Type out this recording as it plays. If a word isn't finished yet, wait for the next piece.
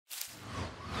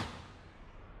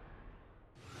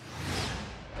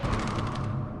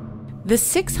The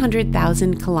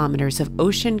 600,000 kilometers of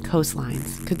ocean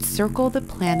coastlines could circle the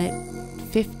planet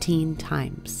 15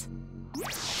 times.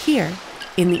 Here,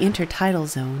 in the intertidal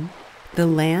zone, the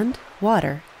land,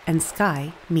 water, and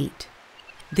sky meet.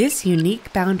 This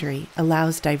unique boundary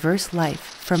allows diverse life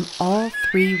from all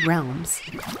three realms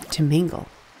to mingle.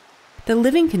 The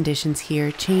living conditions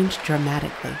here change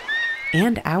dramatically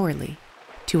and hourly.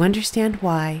 To understand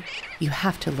why, you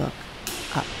have to look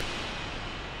up.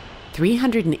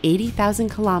 380,000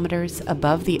 kilometers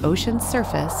above the ocean's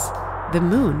surface, the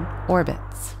moon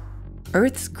orbits.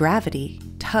 Earth's gravity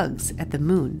tugs at the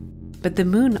moon, but the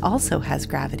moon also has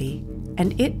gravity,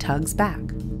 and it tugs back.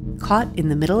 Caught in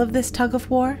the middle of this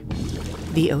tug-of-war?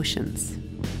 The oceans.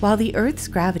 While the Earth's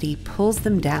gravity pulls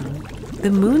them down, the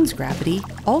moon's gravity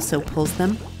also pulls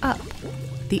them up.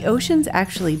 The oceans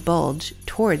actually bulge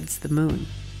towards the moon.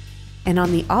 And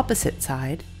on the opposite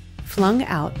side, flung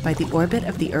out by the orbit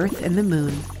of the Earth and the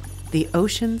moon, the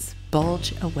oceans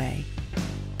bulge away.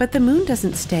 But the moon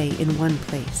doesn't stay in one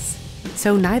place,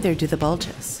 so neither do the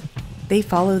bulges. They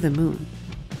follow the moon.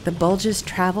 The bulges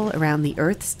travel around the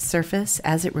Earth's surface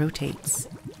as it rotates.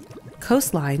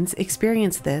 Coastlines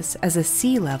experience this as a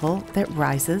sea level that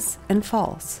rises and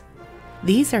falls.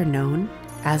 These are known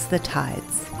as the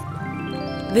tides.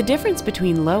 The difference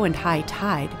between low and high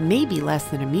tide may be less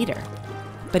than a meter,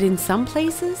 but in some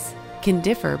places can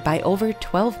differ by over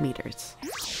 12 meters.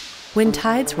 When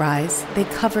tides rise, they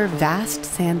cover vast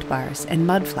sandbars and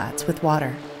mudflats with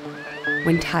water.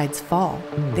 When tides fall,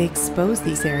 they expose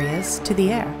these areas to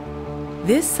the air.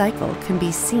 This cycle can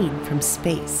be seen from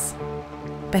space.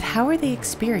 But how are they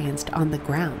experienced on the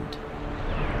ground?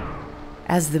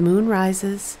 As the moon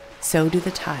rises, so do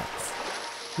the tides.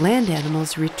 Land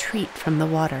animals retreat from the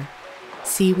water.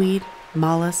 Seaweed,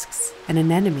 mollusks, and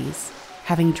anemones,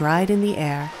 having dried in the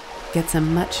air, get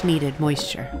some much-needed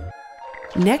moisture.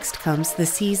 Next comes the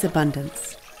sea's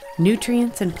abundance.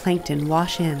 Nutrients and plankton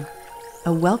wash in,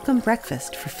 a welcome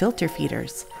breakfast for filter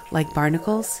feeders like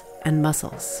barnacles and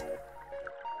mussels.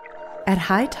 At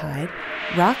high tide,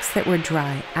 rocks that were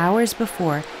dry hours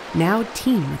before now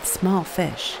teem with small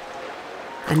fish.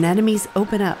 Anemones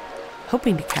open up,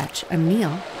 hoping to catch a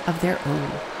meal of their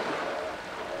own.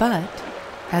 But,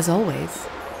 as always,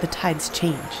 the tides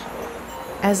change.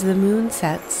 As the moon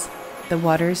sets, the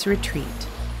waters retreat,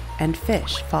 and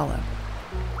fish follow.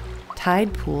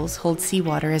 Tide pools hold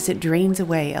seawater as it drains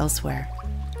away elsewhere.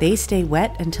 They stay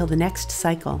wet until the next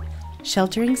cycle,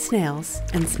 sheltering snails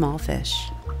and small fish.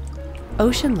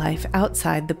 Ocean life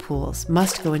outside the pools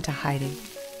must go into hiding.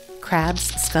 Crabs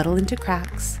scuttle into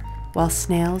cracks, while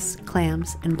snails,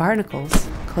 clams, and barnacles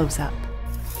close up.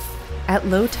 At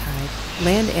low tide,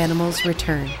 land animals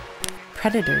return.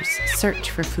 Predators search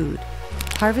for food,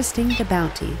 harvesting the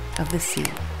bounty of the sea.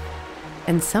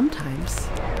 And sometimes,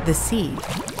 the sea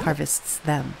harvests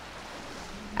them.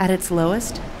 At its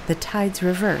lowest, the tides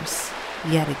reverse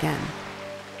yet again.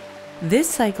 This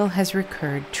cycle has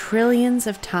recurred trillions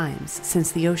of times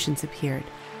since the oceans appeared,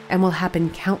 and will happen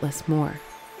countless more.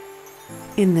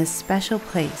 In this special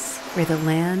place where the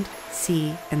land,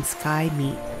 sea, and sky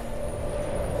meet,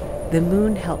 the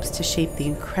moon helps to shape the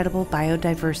incredible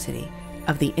biodiversity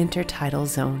of the intertidal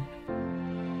zone.